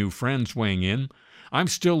old and new friends weighing in. I'm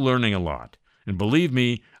still learning a lot, and believe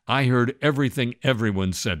me, I heard everything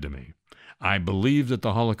everyone said to me. I believe that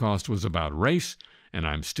the Holocaust was about race, and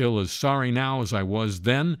I'm still as sorry now as I was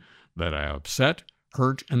then that I upset,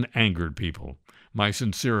 hurt, and angered people. My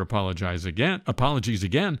sincere apologies again,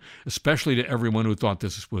 especially to everyone who thought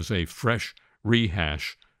this was a fresh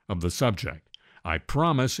rehash of the subject. I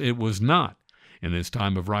promise it was not. In this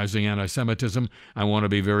time of rising anti-Semitism, I want to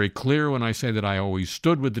be very clear when I say that I always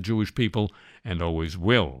stood with the Jewish people and always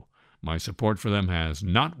will. My support for them has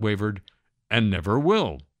not wavered and never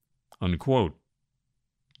will," unquote.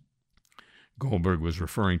 Goldberg was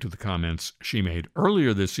referring to the comments she made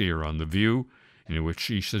earlier this year on The View, in which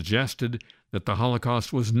she suggested that the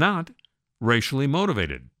Holocaust was not racially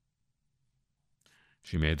motivated.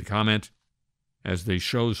 She made the comment as the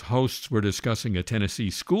show's hosts were discussing a Tennessee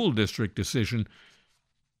school district decision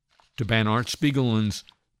to ban Art Spiegelman's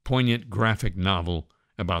poignant graphic novel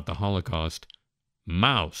about the Holocaust,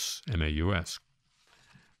 Maus, M-A-U-S.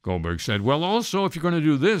 Goldberg said, "Well, also, if you're going to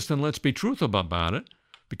do this, then let's be truthful about it,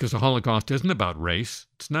 because the Holocaust isn't about race.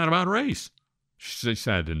 It's not about race," she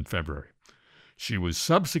said in February. She was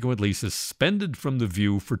subsequently suspended from The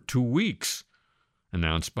View for 2 weeks,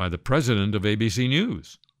 announced by the president of ABC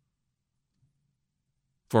News,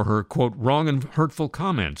 for her, quote, "wrong and hurtful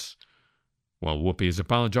comments." While Whoopi has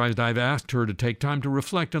apologized, I've asked her to take time to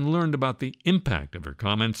reflect and learn about the impact of her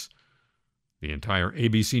comments. The entire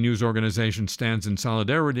ABC News organization stands in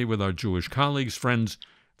solidarity with our Jewish colleagues, friends,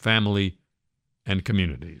 family, and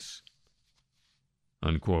communities,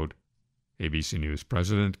 unquote, ABC News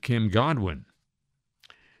President Kim Godwin.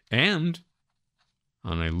 And,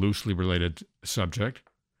 on a loosely related subject,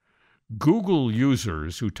 Google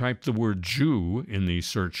users who typed the word Jew in the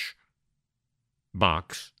search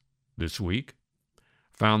box this week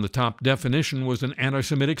found the top definition was an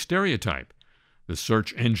anti-Semitic stereotype. The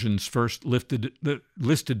search engine's first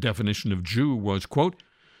listed definition of Jew was, quote,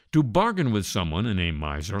 to bargain with someone in a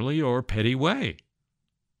miserly or petty way,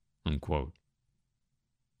 unquote.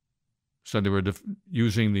 So they were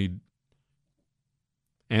using the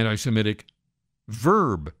anti-Semitic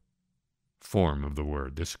verb form of the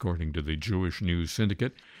word, this according to the Jewish News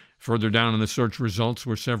Syndicate. Further down in the search results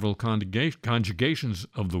were several conjugations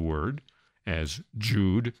of the word as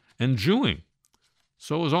Jude and Jewing.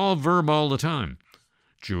 So it was all verb all the time.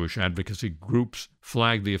 Jewish advocacy groups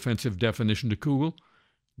flagged the offensive definition to Google,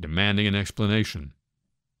 demanding an explanation.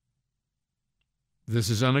 "This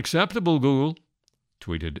is unacceptable, Google,"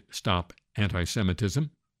 tweeted Stop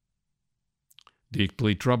Anti-Semitism.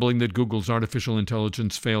 "Deeply troubling that Google's artificial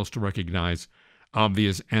intelligence fails to recognize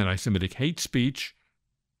obvious anti-Semitic hate speech,"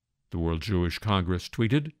 the World Jewish Congress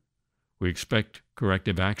tweeted. "We expect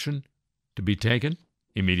corrective action to be taken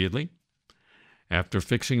immediately." After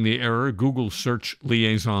fixing the error, Google search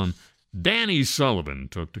liaison Danny Sullivan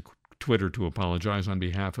took to Twitter to apologize on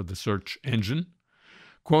behalf of the search engine.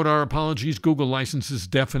 Quote, "Our apologies. Google licenses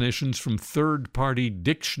definitions from third-party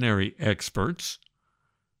dictionary experts,"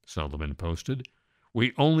 Sullivan posted.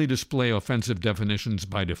 "We only display offensive definitions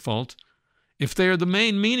by default if they are the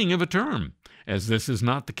main meaning of a term. As this is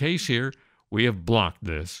not the case here, we have blocked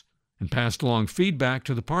this and passed along feedback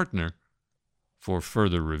to the partner for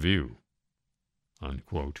further review,"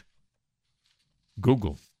 unquote.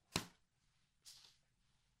 Google.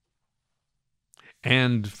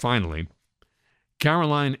 And finally,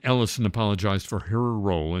 Caroline Ellison apologized for her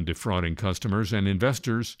role in defrauding customers and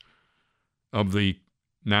investors of the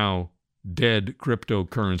now dead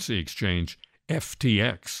cryptocurrency exchange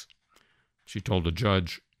FTX. She told a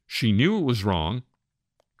judge she knew it was wrong,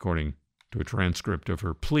 according to a transcript of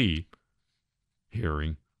her plea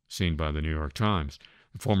hearing seen by the New York Times.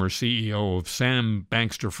 The former CEO of Sam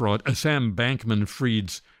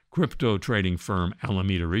Bankman-Fried's crypto trading firm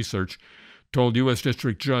Alameda Research told U.S.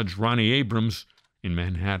 District Judge Ronnie Abrams in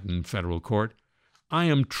Manhattan Federal Court, "I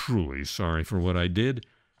am truly sorry for what I did.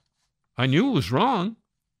 I knew it was wrong."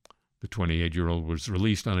 The 28-year-old was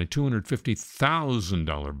released on a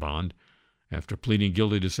 $250,000 bond after pleading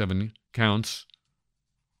guilty to 7 counts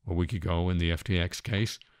a week ago in the FTX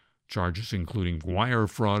case, charges including wire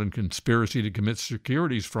fraud and conspiracy to commit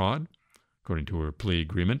securities fraud, according to her plea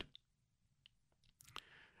agreement.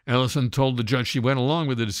 Ellison told the judge she went along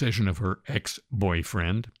with the decision of her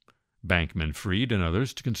ex-boyfriend, Bankman-Fried, and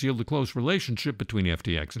others to conceal the close relationship between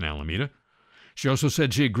FTX and Alameda. She also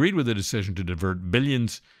said she agreed with the decision to divert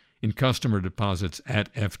billions in customer deposits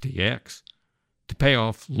at FTX to pay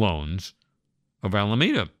off loans of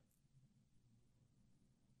Alameda.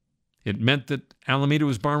 It meant that Alameda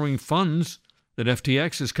was borrowing funds that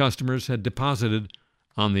FTX's customers had deposited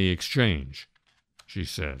on the exchange, she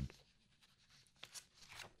said,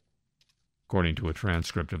 according to a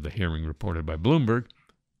transcript of the hearing reported by Bloomberg.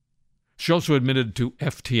 She also admitted to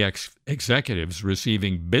FTX executives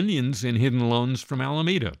receiving billions in hidden loans from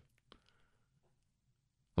Alameda.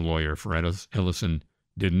 A lawyer for Ellison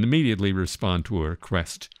didn't immediately respond to a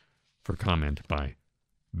request for comment by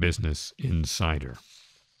Business Insider.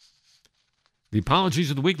 The apologies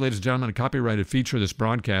of the week, ladies and gentlemen, a copyrighted feature of this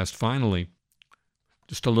broadcast. Finally,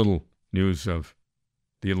 just a little news of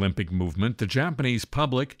the Olympic movement. The Japanese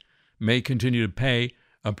public may continue to pay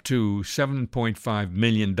up to $7.5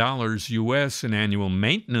 million U.S. in annual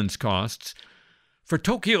maintenance costs for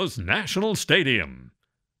Tokyo's National Stadium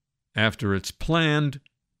after its planned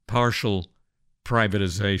partial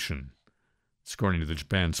privatization. According to the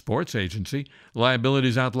Japan Sports Agency,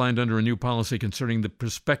 liabilities outlined under a new policy concerning the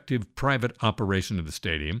prospective private operation of the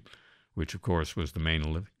stadium, which of course was the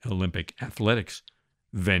main Olympic athletics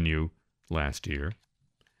venue last year.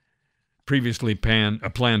 Previously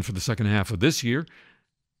planned for the second half of this year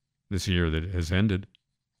that has ended.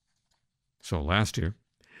 So last year.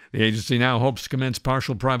 The agency now hopes to commence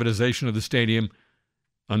partial privatization of the stadium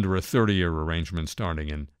under a 30-year arrangement starting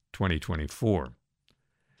in 2024.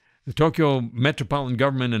 The Tokyo metropolitan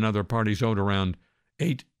government and other parties owed around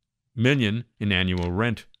 $8 million in annual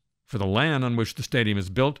rent for the land on which the stadium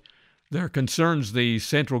is built. There are concerns the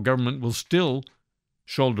central government will still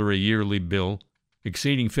shoulder a yearly bill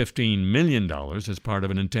exceeding $15 million as part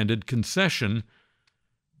of an intended concession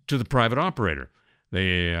to the private operator.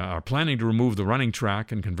 They are planning to remove the running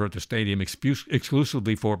track and convert the stadium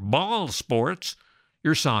exclusively for ball sports,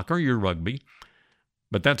 your soccer, your rugby.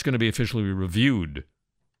 But that's going to be officially reviewed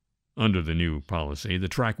under the new policy. The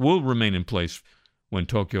track will remain in place when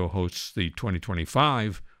Tokyo hosts the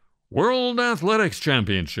 2025 World Athletics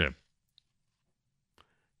Championship.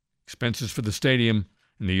 Expenses for the stadium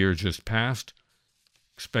in the year just passed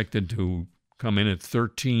expected to come in at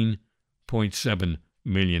 $13.7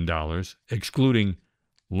 million, excluding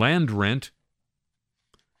land rent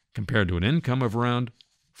compared to an income of around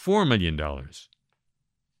 $4 million.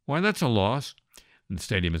 Why, that's a loss. And the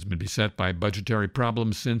stadium has been beset by budgetary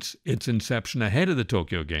problems since its inception ahead of the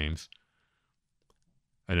Tokyo Games.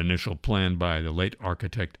 An initial plan by the late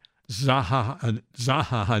architect Zaha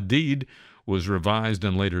Hadid was revised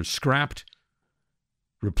and later scrapped,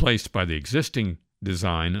 replaced by the existing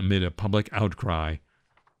design amid a public outcry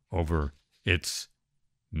over its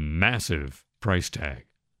massive price tag.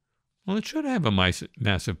 Well, it should have a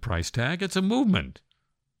massive price tag. It's a movement.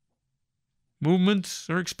 Movements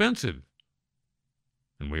are expensive,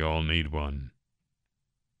 and we all need one.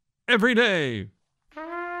 Every day.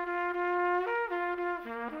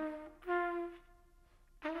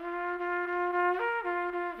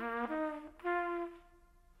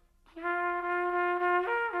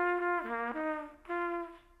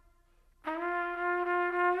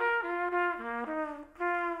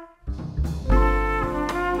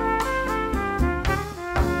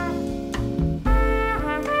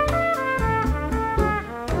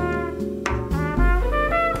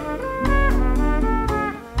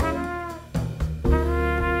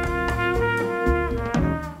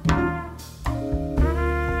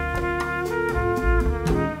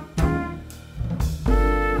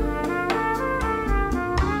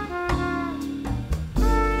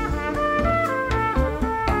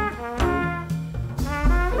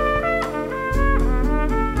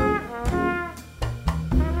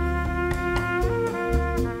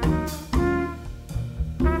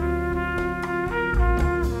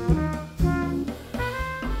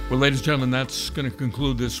 Well, ladies and gentlemen, that's going to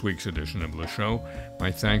conclude this week's edition of the show.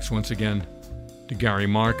 My thanks once again to Gary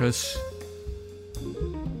Marcus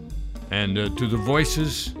and to the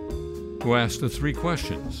voices who asked the three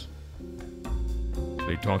questions.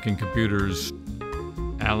 The Talking Computers,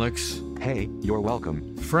 Alex. Hey, you're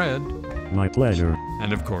welcome. Fred. My pleasure.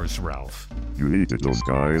 And, of course, Ralph. You needed those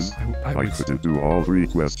guys. I couldn't do all three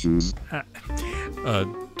questions.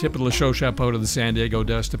 Tip of the show chapeau to the San Diego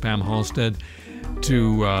desk, to Pam Halstead,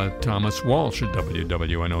 to Thomas Walsh at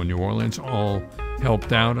WWNO New Orleans, all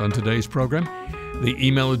helped out on today's program. The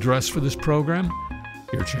email address for this program,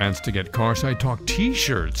 your chance to get Carside Talk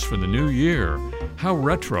t-shirts for the new year. How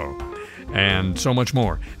retro. And so much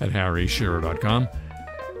more at harryshearer.com.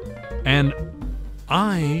 And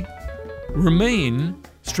I remain,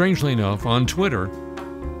 strangely enough, on Twitter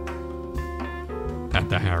at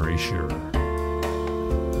the Harry Shearer.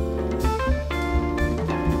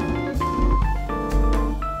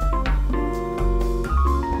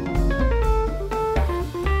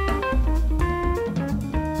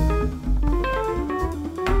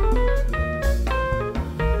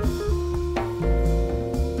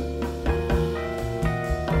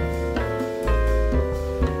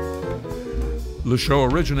 The show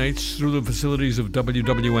originates through the facilities of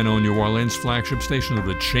WWNO New Orleans, flagship station of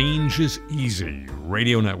the Change is Easy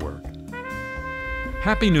radio network.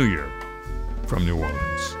 Happy New Year from New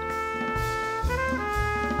Orleans.